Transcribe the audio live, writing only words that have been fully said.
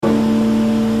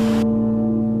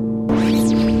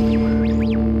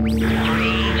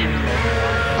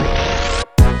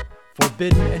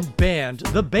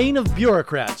the bane of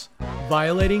bureaucrats,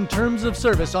 violating terms of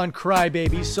service on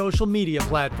crybaby social media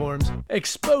platforms,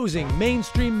 exposing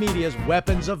mainstream media's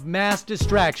weapons of mass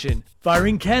distraction,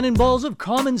 firing cannonballs of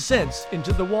common sense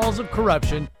into the walls of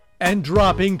corruption, and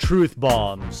dropping truth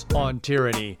bombs on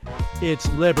tyranny. It's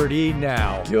Liberty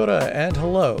Now. Kia ora and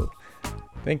hello.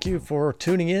 Thank you for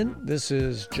tuning in. This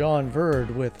is John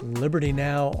Verd with Liberty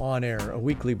Now On Air, a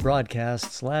weekly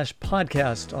broadcast /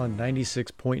 podcast on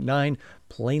 96.9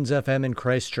 Plains FM in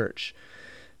Christchurch.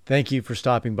 Thank you for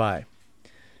stopping by.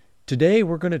 Today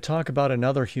we're going to talk about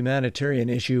another humanitarian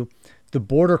issue, the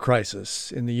border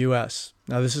crisis in the U.S.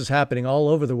 Now this is happening all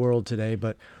over the world today,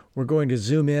 but we're going to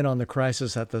zoom in on the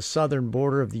crisis at the southern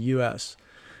border of the U.S.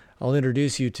 I'll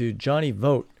introduce you to Johnny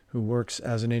Vogt, who works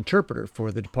as an interpreter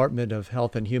for the Department of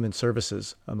Health and Human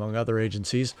Services, among other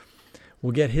agencies.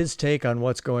 We'll get his take on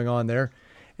what's going on there,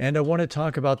 and I want to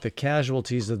talk about the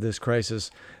casualties of this crisis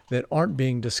that aren't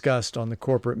being discussed on the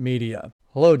corporate media.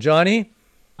 Hello, Johnny.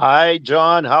 Hi,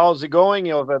 John. How's it going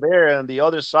over there on the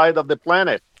other side of the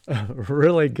planet?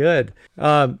 Really good.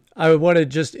 I want to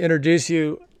just introduce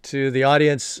you to the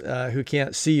audience who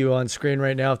can't see you on screen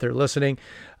right now if they're listening.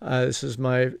 This is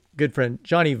my good friend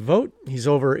Johnny Vogt. He's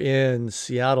over in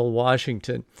Seattle,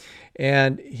 Washington,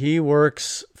 and he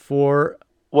works for...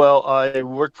 Well, I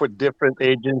work for different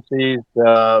agencies,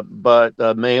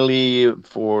 but mainly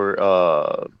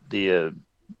for the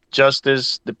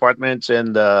Justice Departments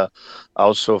and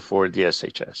also for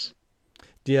DSHS.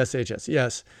 DSHS,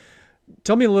 yes.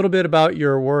 Tell me a little bit about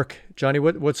your work, Johnny.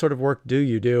 What sort of work do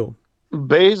you do?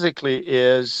 Basically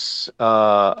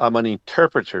I'm an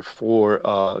interpreter for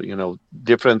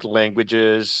different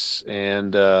languages,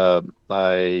 and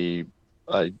I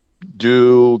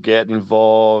do get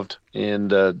involved in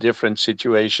the different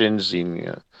situations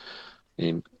in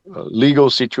legal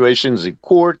situations in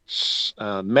courts,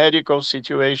 medical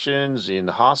situations in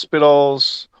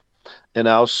hospitals, and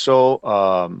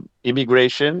also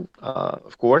immigration,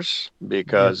 of course,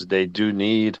 because they do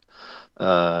need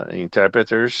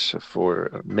interpreters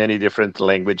for many different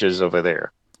languages over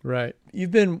there. Right.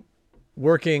 You've been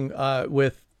working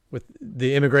with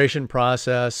the immigration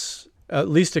process at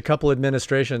least a couple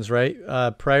administrations, right?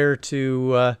 Prior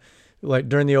to like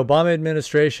during the Obama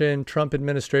administration, Trump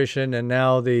administration, and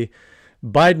now the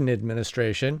Biden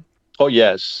administration. Oh,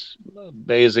 yes.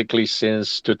 Basically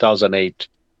since 2008.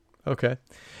 Okay.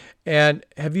 And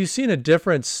have you seen a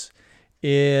difference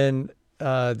in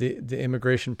the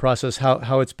immigration process,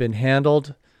 how it's been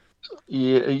handled?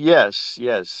 Yes.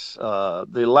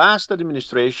 The last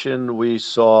administration, we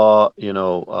saw,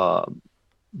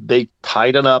 they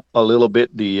tighten up a little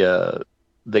bit.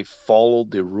 They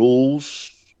followed the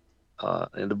rules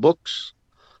in the books.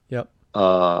 Yep.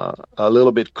 A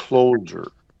little bit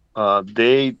closer.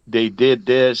 They did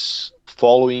this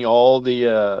following all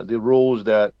the rules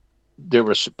that they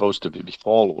were supposed to be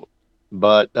followed,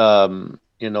 but the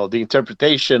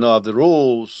interpretation of the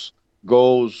rules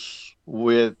goes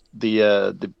with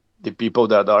the people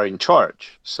that are in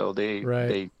charge. So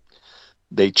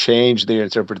they change their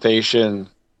interpretation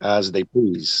as they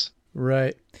please.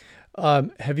 Right.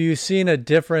 Have you seen a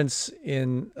difference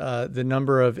in the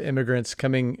number of immigrants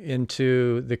coming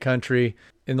into the country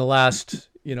in the last,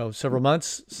 several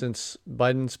months since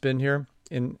Biden's been here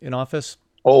in office?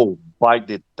 Oh, by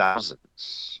the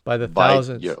thousands. By the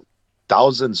thousands.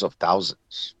 Thousands of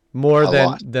thousands. More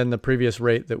than the previous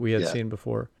rate that we had seen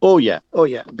before. Oh yeah.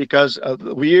 Because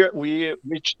we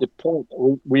reached the point.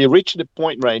 We reached the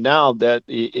point right now that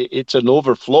it's an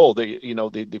overflow.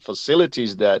 The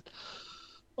facilities that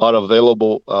are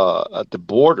available at the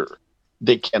border,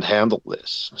 they can't handle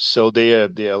this. So they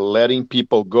are letting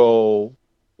people go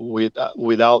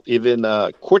without even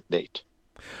a court date.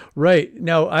 Right.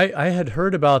 Now, I had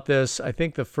heard about this. I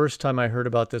think the first time I heard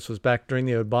about this was back during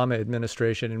the Obama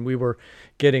administration, and we were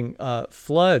getting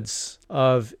floods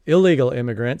of illegal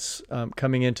immigrants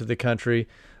coming into the country,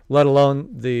 let alone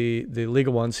the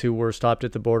legal ones who were stopped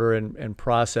at the border and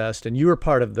processed. And you were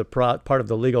part of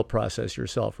the legal process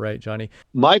yourself, right, Johnny?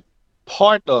 My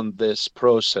part on this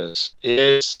process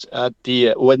is at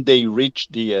when they reach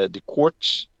the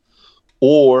courts,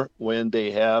 or when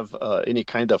they have any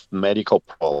kind of medical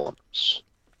problems.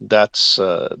 That's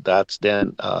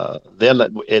then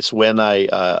it's when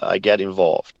I get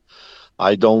involved.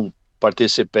 I don't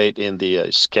participate in the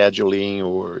scheduling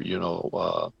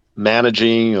or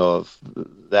managing of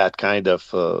that kind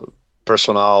of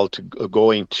personnel to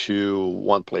going to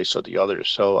one place or the other.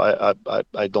 So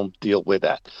I don't deal with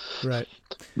that. Right.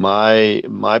 My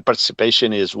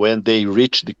participation is when they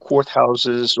reach the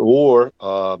courthouses, or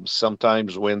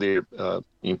sometimes when they're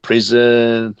in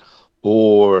prison,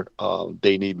 or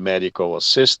they need medical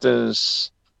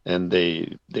assistance, and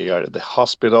they are at the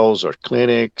hospitals or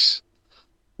clinics.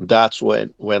 That's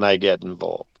when I get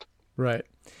involved. Right.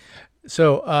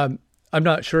 So I'm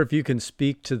not sure if you can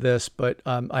speak to this, but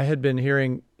I had been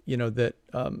hearing, that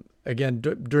again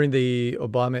during the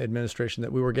Obama administration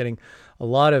that we were getting a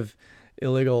lot of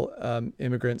illegal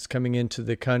immigrants coming into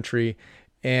the country,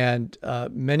 and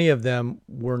many of them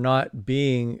were not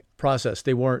being processed.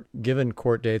 They weren't given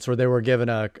court dates, or they were given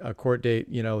a court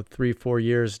date, 3-4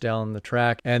 years down the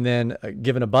track, and then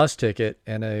given a bus ticket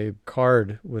and a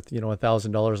card with,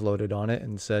 $1,000 loaded on it,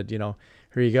 and said,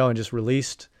 here you go, and just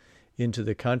released into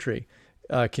the country.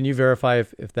 Can you verify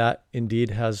if that indeed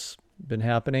has been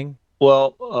happening?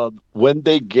 Well, when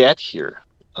they get here,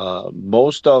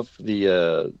 most of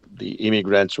the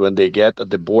immigrants, when they get at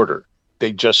the border,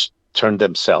 they just turn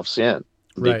themselves in,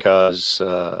 Right. because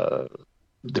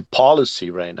the policy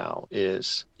right now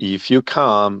is, if you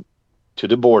come to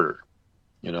the border,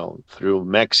 through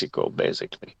Mexico,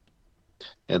 basically,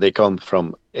 and they come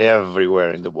from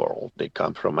everywhere in the world. They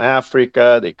come from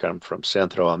Africa, they come from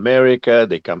Central America,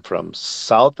 they come from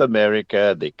South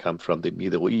America, they come from the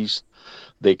Middle East,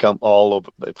 they come all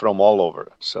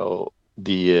over. So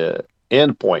the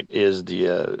end point is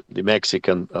the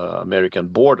Mexican American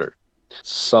border.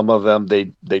 Some of them,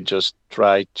 they just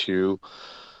try to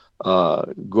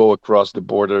go across the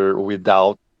border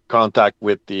without contact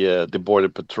with the border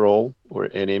patrol or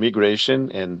any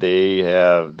immigration, and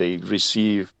they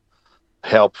receive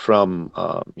help from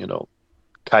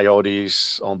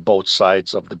coyotes on both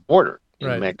sides of the border in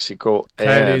Right. Mexico, and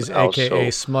Coyotes, aka also,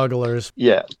 smugglers.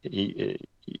 yeah,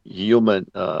 human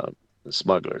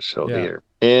smugglers. So Yeah. there,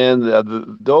 and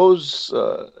those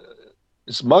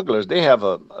smugglers, they have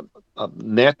a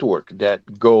network that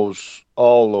goes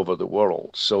all over the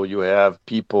world. So you have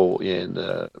people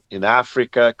in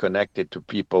Africa connected to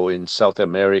people in South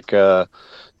America,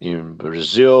 in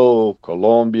Brazil,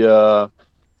 Colombia,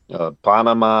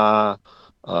 Panama,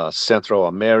 Central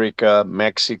America,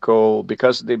 Mexico,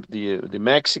 because the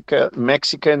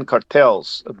Mexican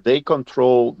cartels, they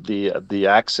control the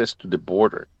access to the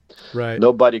border. Right.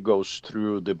 Nobody goes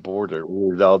through the border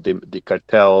without the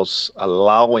cartels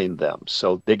allowing them.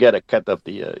 So they get a cut of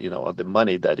of the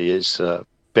money that is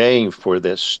paying for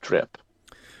this trip.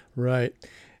 Right.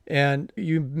 And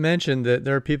you mentioned that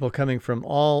there are people coming from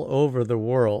all over the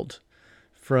world,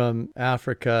 from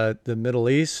Africa, the Middle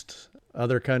East,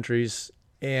 other countries,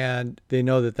 and they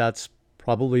know that that's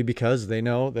probably because they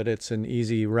know that it's an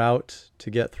easy route to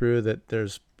get through, that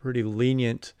there's pretty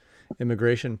lenient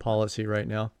immigration policy right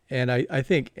now. And I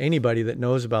think anybody that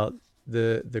knows about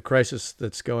the crisis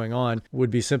that's going on would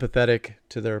be sympathetic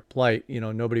to their plight.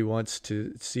 Nobody wants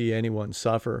to see anyone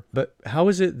suffer. But how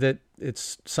is it that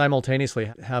it's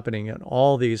simultaneously happening in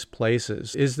all these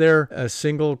places? Is there a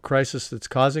single crisis that's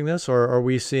causing this, or are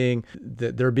we seeing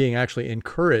that they're being actually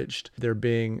encouraged? They're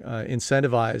being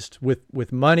incentivized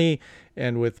with money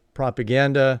and with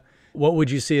propaganda. What would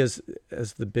you see as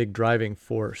the big driving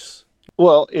force?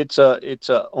 Well, it's a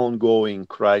ongoing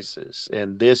crisis,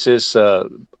 and this is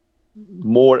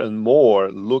more and more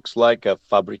looks like a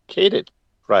fabricated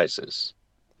crisis.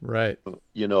 Right.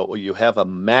 You have a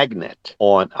magnet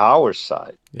on our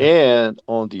side, Yeah. and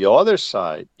on the other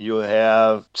side, you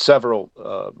have several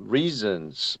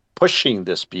reasons pushing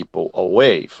these people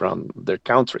away from their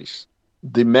countries.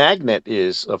 The magnet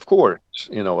is, of course,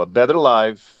 a better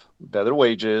life, better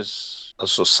wages, a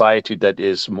society that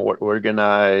is more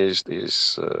organized,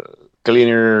 is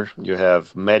cleaner. You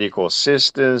have medical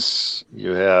assistance.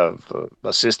 You have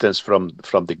assistance from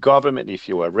the government if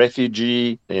you are a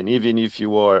refugee, and even if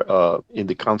you are in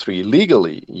the country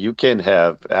illegally, you can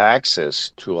have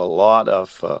access to a lot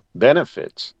of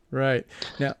benefits. Right.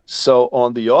 Now, So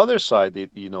on the other side, the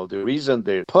reason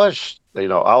they're pushed,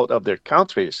 out of their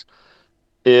countries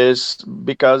is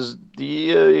because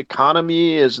the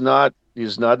economy is not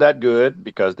that good,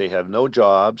 because they have no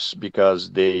jobs, because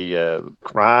they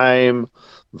crime,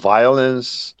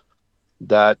 violence,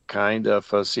 that kind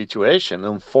of a situation.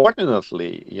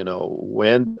 Unfortunately,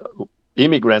 when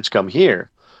immigrants come here,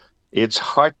 it's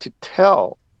hard to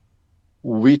tell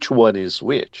which one is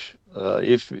which.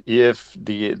 If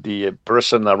the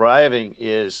person arriving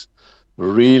is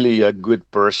really a good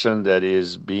person that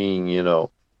is being,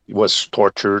 was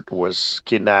tortured, was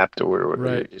kidnapped, or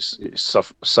right.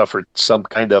 suffered some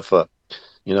kind of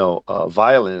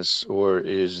violence, or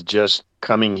is just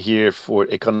coming here for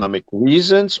economic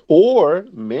reasons, or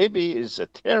maybe is a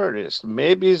terrorist,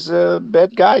 maybe is a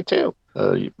bad guy too.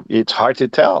 It's hard to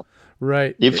tell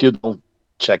Right. if you don't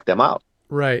check them out.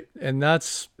 Right. And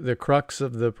that's the crux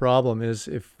of the problem, is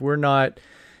if we're not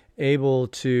able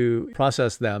to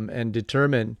process them and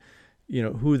determine,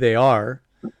 who they are,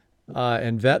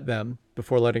 and vet them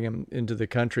before letting them into the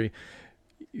country,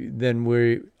 then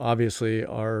we obviously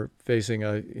are facing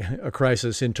a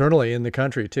crisis internally in the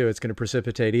country too. It's going to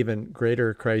precipitate even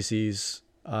greater crises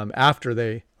after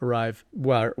they arrive,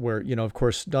 where of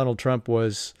course, Donald Trump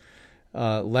was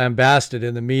lambasted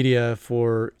in the media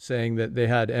for saying that they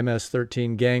had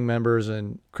MS-13 gang members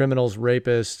and criminals,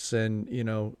 rapists,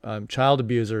 and child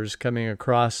abusers coming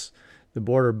across the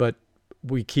border. But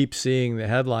we keep seeing the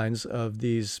headlines of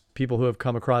these people who have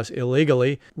come across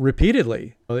illegally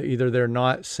repeatedly. Either they're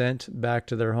not sent back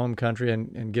to their home country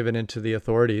and given into the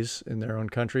authorities in their own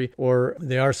country, or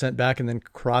they are sent back and then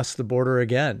cross the border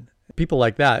again. People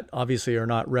like that obviously are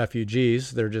not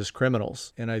refugees, they're just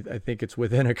criminals. And I think it's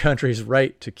within a country's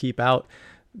right to keep out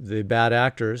the bad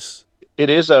actors. It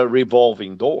is a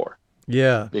revolving door.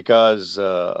 Yeah. Because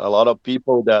a lot of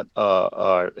people that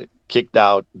are kicked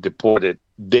out, deported,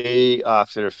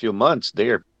 after a few months,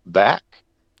 they're back.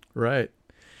 Right.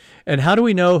 And how do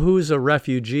we know who's a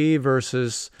refugee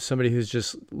versus somebody who's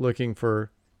just looking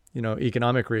for,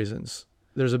 economic reasons?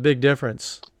 There's a big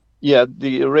difference. Yeah,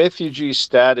 the refugee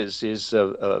status is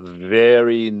a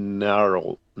very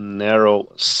narrow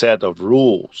set of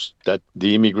rules that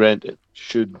the immigrant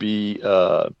should be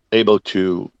able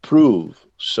to prove.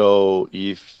 So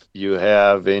if you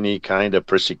have any kind of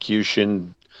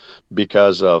persecution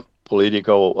because of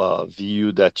political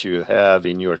view that you have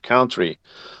in your country,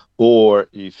 or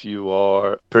if you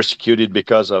are persecuted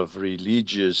because of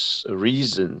religious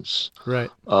reasons, right?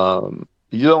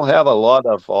 You don't have a lot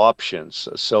of options.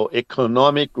 So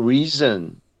economic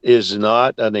reason is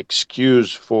not an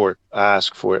excuse for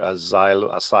ask for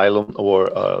asylum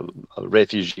or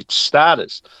refugee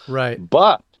status. Right.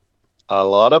 But a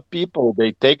lot of people,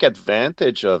 they take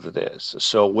advantage of this.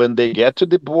 So when they get to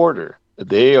the border,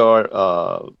 they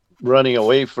are running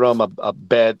away from a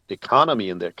bad economy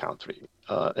in their country.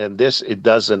 And it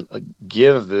doesn't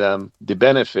give them the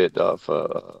benefit of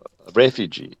a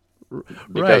refugee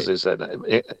because it's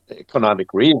an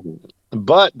economic reason.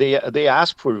 But they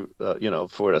ask for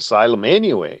for asylum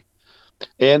anyway,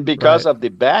 and because of the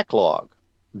backlog,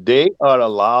 they are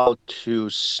allowed to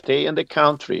stay in the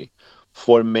country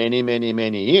for many, many,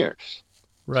 many years.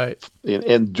 Right.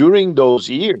 And during those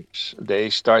years, they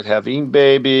start having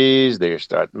babies, they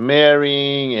start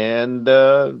marrying,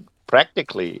 and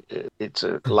practically it's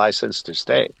a license to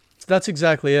stay. That's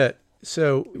exactly it.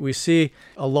 So we see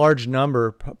a large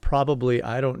number, probably,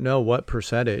 I don't know what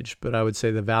percentage, but I would say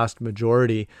the vast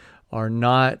majority are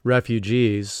not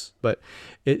refugees. But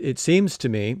it seems to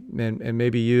me, and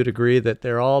maybe you'd agree, that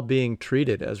they're all being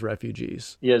treated as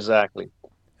refugees. Yeah, exactly.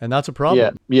 And that's a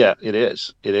problem. Yeah, it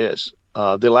is. It is.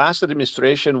 The last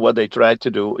administration, what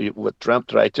Trump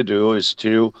tried to do is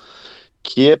to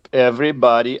keep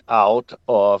everybody out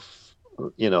of,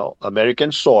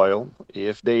 American soil.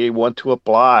 If they want to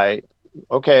apply,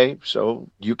 okay, so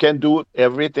you can do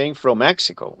everything from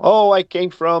Mexico. Oh, I came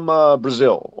from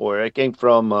Brazil, or I came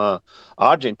from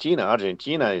Argentina.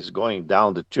 Argentina is going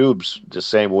down the tubes the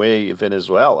same way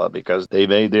Venezuela, because they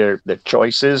made their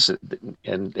choices,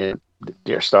 and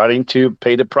they're starting to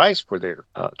pay the price for their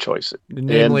choices.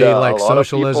 Namely, like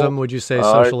socialism, would you say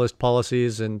socialist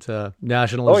policies and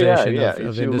nationalization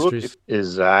of industries?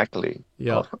 Exactly.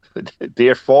 Yeah.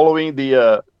 They're following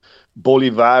the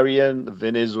Bolivarian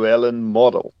Venezuelan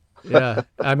model. Yeah.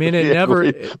 I mean,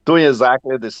 doing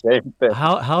exactly the same thing.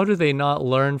 How do they not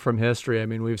learn from history? I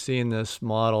mean, we've seen this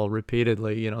model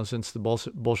repeatedly, since the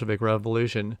Bolshevik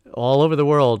Revolution all over the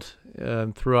world,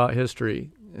 throughout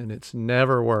history. And it's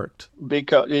never worked. But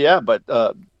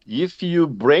if you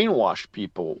brainwash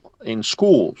people in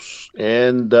schools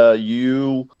and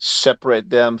you separate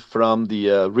them from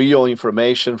the real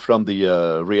information from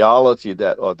the reality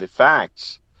or the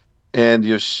facts, and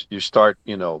you start,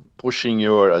 pushing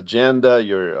your agenda,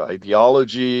 your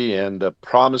ideology, and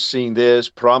promising this,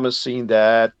 promising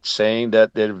that, saying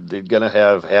that they're going to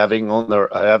have heaven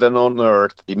on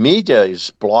earth. The media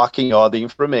is blocking all the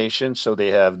information, so they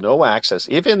have no access,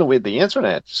 even with the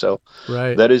internet. So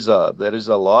there is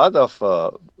a lot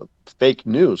of fake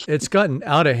news. It's gotten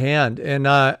out of hand, and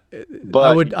I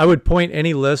would point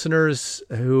any listeners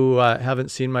who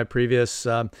haven't seen my previous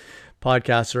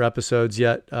podcasts or episodes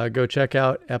yet, go check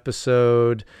out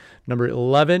episode number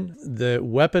 11, the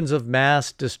weapons of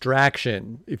mass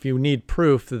distraction. If you need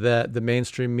proof that the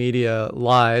mainstream media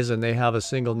lies and they have a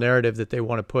single narrative that they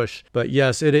want to push. But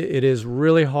yes, it is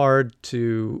really hard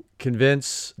to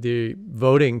convince the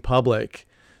voting public,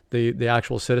 the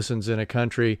actual citizens in a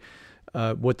country,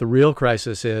 what the real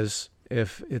crisis is.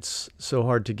 if it's so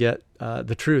hard to get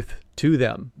the truth to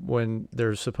them when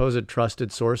their supposed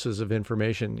trusted sources of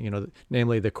information,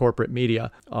 namely the corporate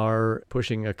media, are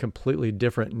pushing a completely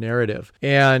different narrative.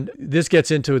 And this gets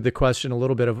into the question a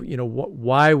little bit of,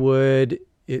 why would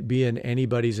it be in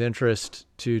anybody's interest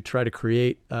to try to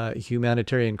create a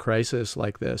humanitarian crisis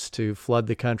like this, to flood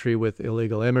the country with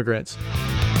illegal immigrants?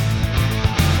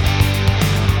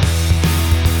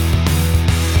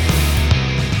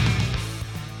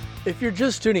 If you're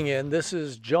just tuning in, this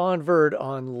is John Verd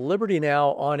on Liberty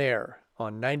Now on air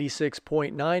on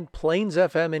 96.9 Plains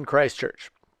FM in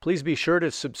Christchurch. Please be sure to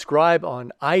subscribe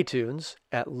on iTunes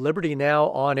at Liberty Now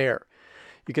on air.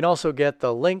 You can also get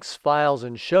the links, files,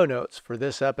 and show notes for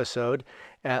this episode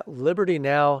at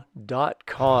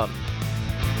libertynow.com.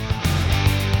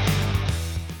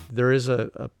 There is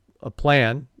a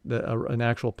plan, an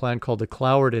actual plan called the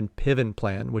Cloward and Piven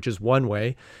plan, which is one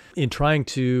way in trying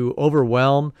to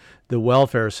overwhelm the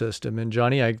welfare system. And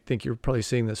Johnny, I think you're probably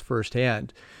seeing this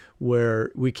firsthand,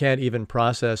 where we can't even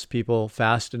process people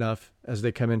fast enough as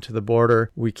they come into the border.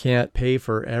 We can't pay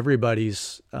for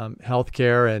everybody's health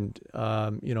care and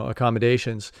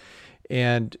accommodations.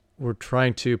 And we're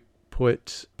trying to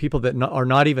put people that are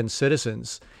not even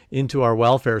citizens into our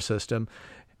welfare system.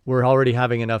 We're already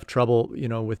having enough trouble,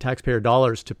 with taxpayer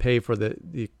dollars to pay for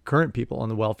the current people on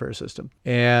the welfare system.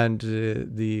 And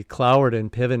the Cloward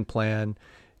and Piven plan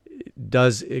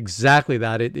does exactly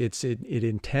that. It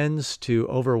intends to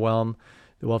overwhelm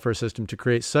the welfare system, to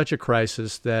create such a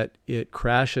crisis that it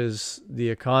crashes the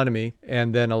economy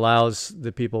and then allows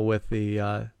the people with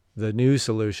the new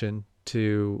solution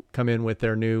to come in with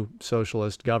their new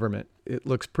socialist government. It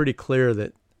looks pretty clear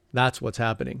that that's what's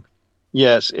happening.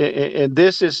 Yes, and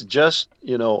this is just,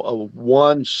 a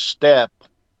one step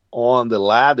on the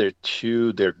ladder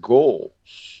to their goals.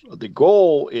 The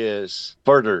goal is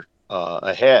further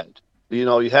ahead.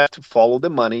 You have to follow the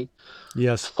money.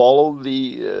 Yes. Follow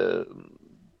the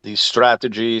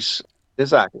strategies.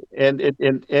 Exactly. And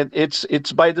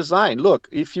it's by design. Look,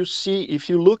 if you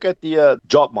look at the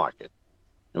job market,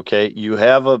 okay, you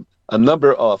have a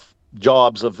number of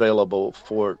jobs available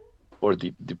for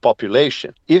the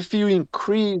population. If you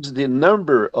increase the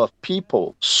number of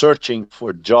people searching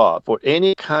for job, for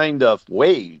any kind of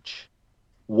wage,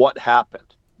 what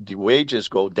happened? The wages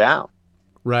go down.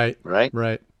 Right.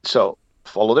 So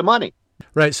follow the money.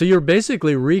 Right. So you're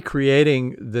basically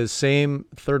recreating the same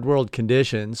third world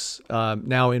conditions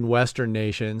now in Western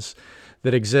nations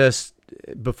that exist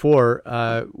before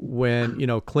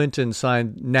when, Clinton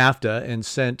signed NAFTA and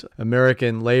sent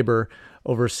American labor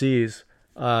overseas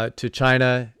to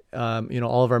China,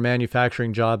 all of our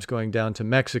manufacturing jobs going down to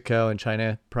Mexico and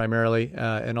China primarily,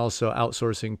 and also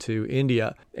outsourcing to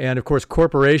India. And of course,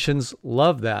 corporations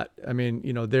love that. I mean,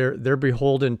 they're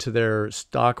beholden to their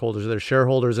stockholders, their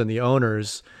shareholders, and the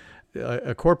owners.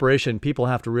 A corporation, people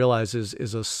have to realize,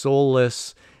 is a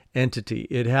soulless entity.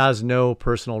 It has no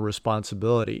personal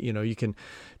responsibility. You can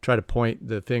try to point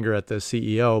the finger at the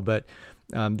CEO, but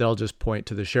they'll just point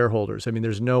to the shareholders. I mean,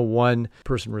 there's no one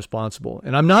person responsible.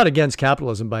 And I'm not against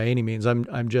capitalism by any means.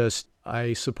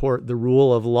 I support the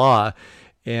rule of law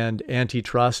and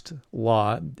antitrust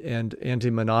law and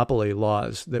anti-monopoly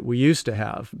laws that we used to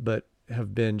have, but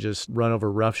have been just run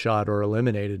over roughshod or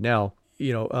eliminated now.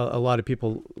 A lot of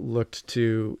people looked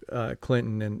to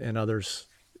Clinton and others,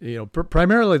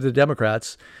 primarily the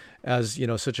Democrats, as,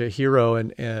 such a hero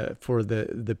and for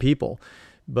the people.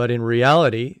 But in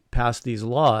reality, passed these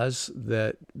laws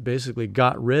that basically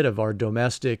got rid of our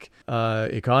domestic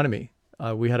economy.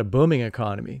 We had a booming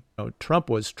economy. Trump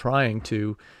was trying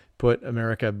to put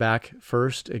America back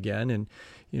first again and,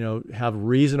 have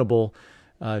reasonable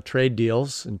trade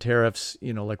deals and tariffs,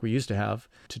 like we used to have,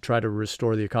 to try to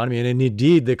restore the economy. And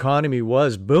indeed, the economy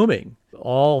was booming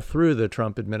all through the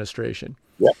Trump administration.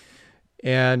 Yep.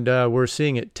 And we're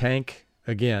seeing it tank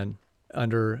again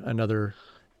under another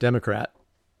Democrat.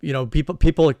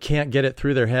 People can't get it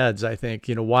through their heads, I think.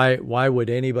 Why would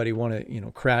anybody want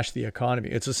to, crash the economy?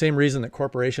 It's the same reason that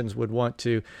corporations would want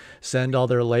to send all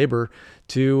their labor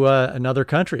to another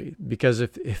country, because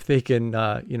if they can,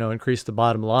 increase the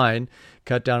bottom line,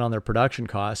 cut down on their production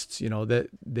costs, that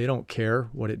they don't care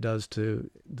what it does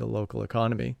to the local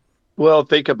economy. Well,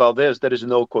 think about this. There is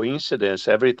no coincidence.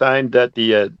 Every time that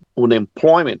the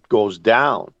unemployment goes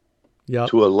down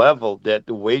to a level that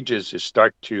the wages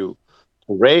start to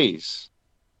raise,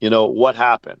 what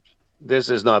happened? This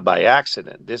is not by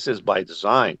accident. This is by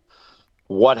design.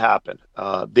 What happened?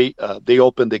 They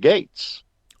opened the gates.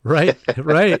 Right.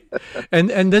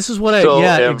 And this is what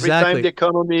every exactly. time the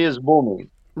economy is booming.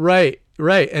 Right.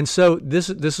 Right. And so this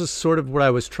is sort of what I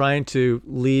was trying to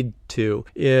lead to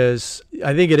is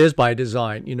I think it is by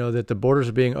design, that the borders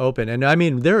are being open. And I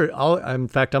mean, in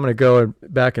fact, I'm going to go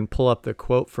back and pull up the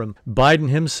quote from Biden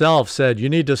himself said, "You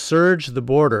need to surge the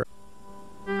border."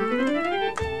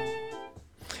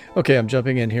 Okay, I'm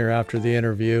jumping in here after the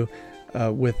interview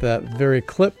with that very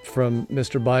clip from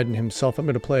Mr. Biden himself. I'm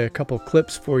going to play a couple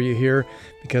clips for you here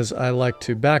because I like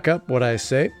to back up what I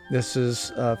say. This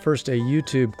is first a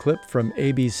YouTube clip from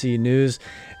ABC News,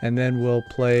 and then we'll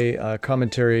play a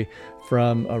commentary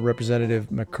from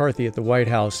Representative McCarthy at the White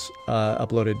House,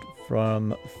 uploaded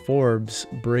from Forbes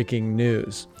Breaking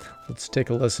News. Let's take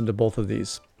a listen to both of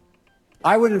these.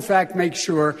 I would, in fact, make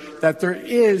sure that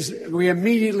we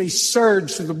immediately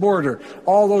surge to the border.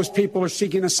 All those people are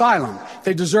seeking asylum.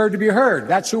 They deserve to be heard.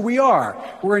 That's who we are.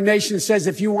 We're a nation that says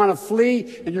if you want to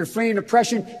flee and you're fleeing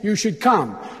oppression, you should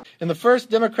come. In the first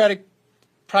Democratic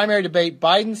primary debate,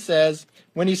 Biden says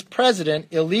when he's president,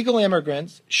 illegal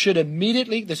immigrants should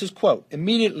immediately, this is quote,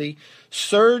 immediately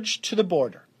surge to the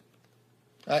border.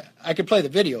 I could play the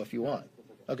video if you want.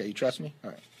 Okay, you trust me?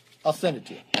 All right. I'll send it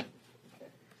to you.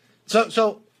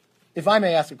 So, if I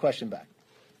may ask a question back,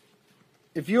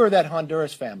 if you were that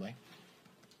Honduras family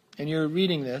and you're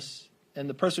reading this and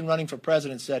the person running for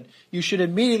president said, you should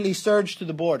immediately surge to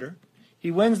the border, he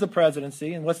wins the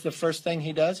presidency, and what's the first thing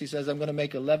he does? He says, I'm going to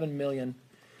make 11 million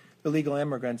illegal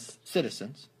immigrants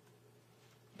citizens.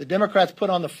 The Democrats put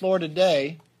on the floor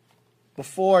today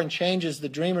before and changes the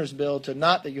Dreamers bill to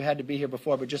not that you had to be here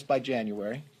before, but just by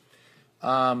January,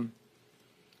 that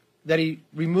he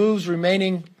removes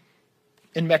remaining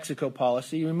in Mexico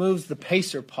policy. He removes the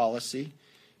PACER policy.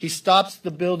 He stops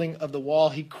the building of the wall.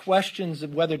 He questions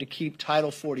whether to keep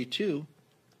Title 42.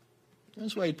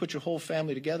 That's why you put your whole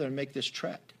family together and make this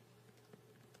trek.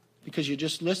 Because you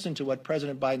just listened to what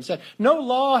President Biden said. No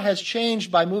law has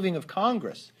changed by moving of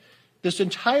Congress. This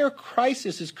entire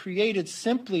crisis is created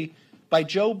simply by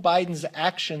Joe Biden's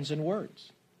actions and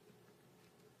words.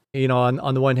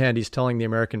 On the one hand, he's telling the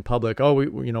American public,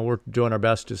 we're doing our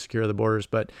best to secure the borders,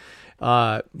 but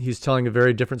he's telling a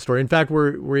very different story. In fact,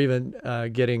 we're even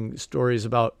getting stories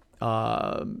about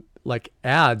like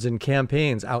ads and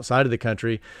campaigns outside of the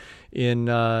country in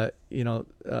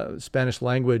Spanish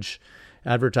language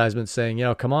advertisements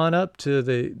saying, come on up to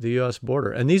the U.S.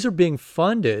 border, and these are being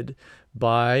funded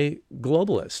by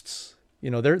globalists.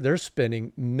 They're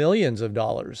spending millions of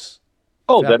dollars.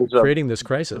 That is creating this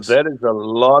crisis. That is a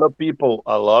lot of people,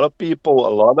 a lot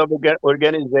of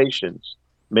organizations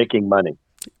making money.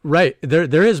 Right.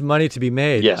 There is money to be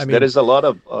made. Yes, there is a lot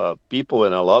of people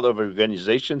and a lot of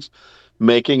organizations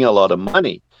making a lot of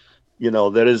money.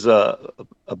 There is a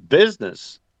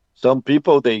business. Some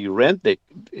people, they rent the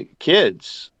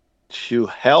kids to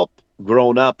help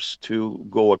grown-ups to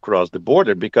go across the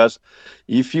border, because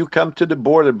if you come to the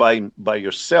border by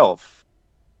yourself,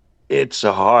 it's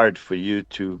hard for you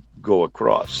to go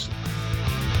across.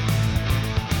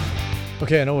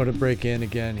 Okay, I know where to break in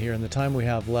again here. In the time we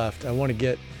have left, I want to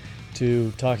get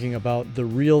to talking about the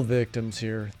real victims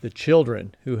here, the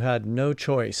children who had no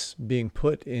choice being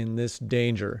put in this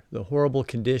danger, the horrible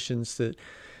conditions that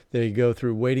they go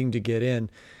through waiting to get in,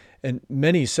 and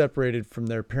many separated from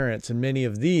their parents, and many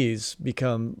of these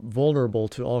become vulnerable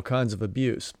to all kinds of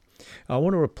abuse. I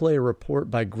want to play a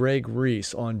report by Greg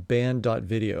Reese on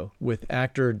Band.video with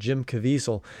actor Jim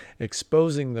Caviezel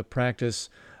exposing the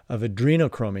practice of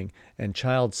adrenochroming and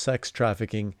child sex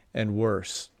trafficking and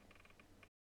worse.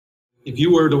 If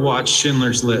you were to watch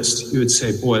Schindler's List, you would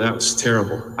say, boy, that was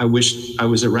terrible. I wish I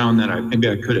was around that. Maybe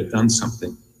I could have done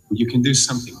something. But you can do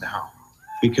something now,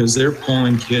 because they're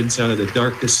pulling kids out of the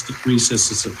darkest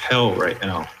recesses of hell right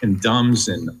now, in dumbs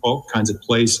and all kinds of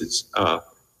places.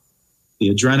 The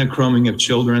adrenochroming of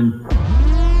children.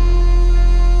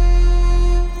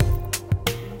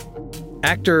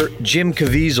 Actor Jim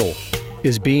Caviezel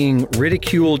is being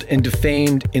ridiculed and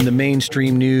defamed in the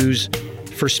mainstream news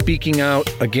for speaking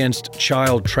out against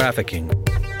child trafficking.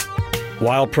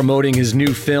 While promoting his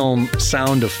new film,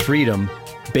 Sound of Freedom,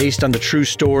 based on the true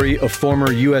story of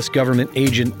former U.S. government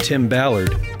agent Tim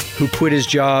Ballard, who quit his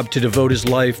job to devote his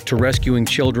life to rescuing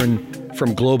children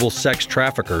from global sex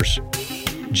traffickers,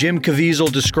 Jim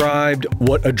Caviezel described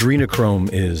what adrenochrome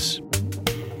is.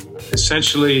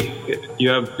 Essentially, you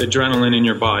have adrenaline in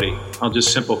your body. I'll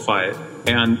just simplify it.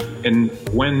 And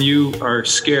when you are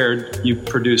scared, you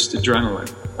produce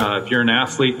adrenaline. If you're an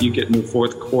athlete, you get in the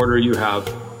fourth quarter, you have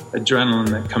adrenaline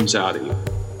that comes out of you.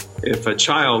 If a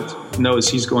child knows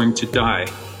he's going to die,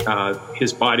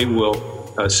 his body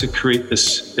will secrete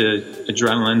this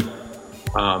adrenaline,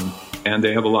 and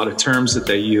they have a lot of terms that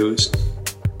they use.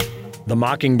 The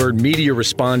Mockingbird media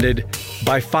responded,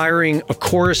 by firing a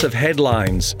chorus of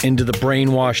headlines into the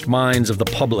brainwashed minds of the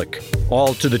public,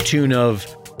 all to the tune of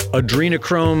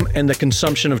adrenochrome and the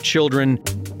consumption of children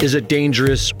is a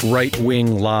dangerous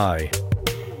right-wing lie.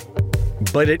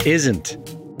 But it isn't.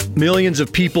 Millions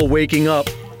of people waking up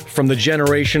from the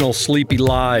generational sleepy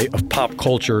lie of pop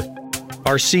culture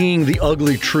are seeing the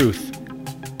ugly truth,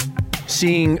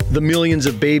 seeing the millions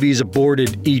of babies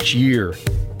aborted each year,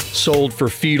 sold for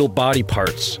fetal body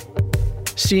parts,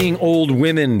 seeing old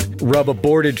women rub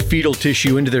aborted fetal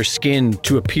tissue into their skin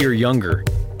to appear younger,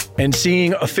 and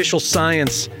seeing official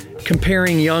science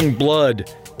comparing young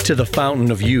blood to the fountain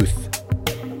of youth.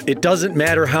 It doesn't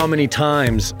matter how many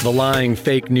times the lying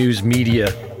fake news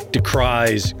media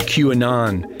decries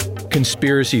QAnon,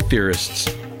 conspiracy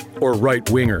theorists, or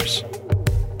right-wingers.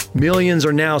 Millions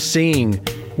are now seeing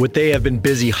what they have been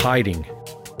busy hiding: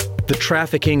 the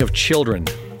trafficking of children,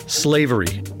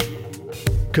 slavery.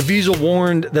 Caviezel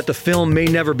warned that the film may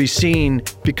never be seen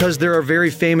because there are very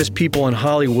famous people in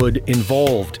Hollywood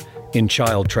involved in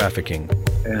child trafficking.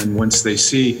 And once they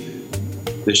see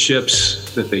the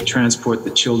ships that they transport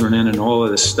the children in and all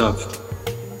of this stuff,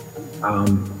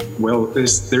 well,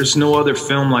 there's no other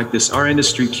film like this. Our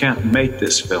industry can't make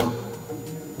this film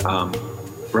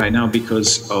right now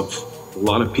because of a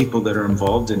lot of people that are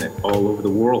involved in it all over the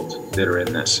world that are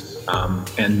in this.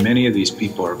 And many of these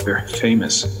people are very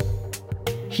famous.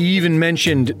 He even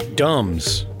mentioned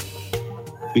DUMBs.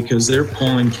 Because they're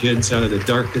pulling kids out of the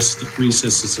darkest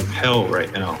recesses of hell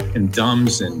right now, in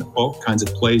DUMBs and all kinds of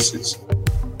places.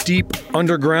 Deep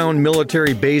underground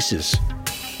military bases,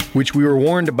 which we were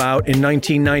warned about in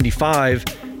 1995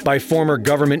 by former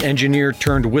government engineer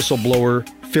turned whistleblower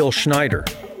Phil Schneider.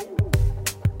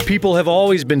 People have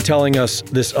always been telling us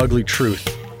this ugly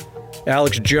truth.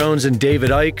 Alex Jones and David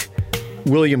Icke,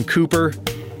 William Cooper,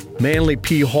 Manly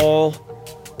P. Hall,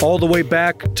 all the way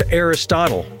back to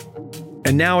Aristotle.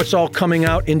 And now it's all coming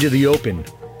out into the open.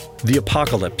 The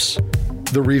apocalypse,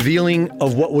 the revealing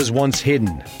of what was once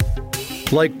hidden.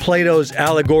 Like Plato's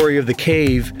allegory of the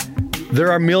cave,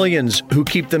 there are millions who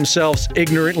keep themselves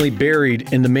ignorantly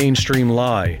buried in the mainstream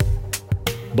lie.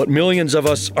 But millions of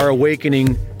us are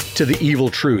awakening to the evil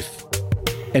truth,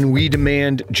 and we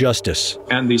demand justice.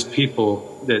 And these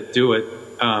people that do it,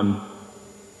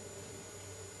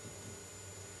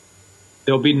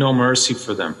 there'll be no mercy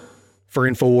for them. For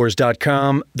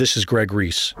Infowars.com, this is Greg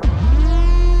Reese.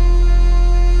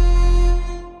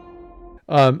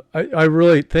 I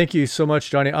really thank you so much,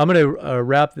 Johnny. I'm going to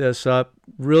wrap this up.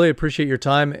 Really appreciate your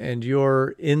time and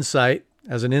your insight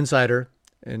as an insider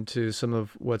into some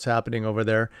of what's happening over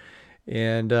there.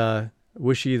 And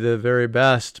wish you the very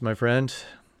best, my friend.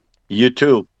 You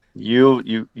too.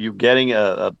 You getting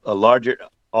a larger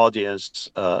audience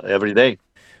every day.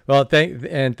 Well,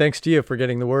 thanks to you for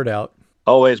getting the word out.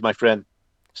 Always, my friend.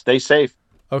 Stay safe.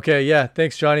 Okay, yeah.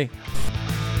 Thanks, Johnny.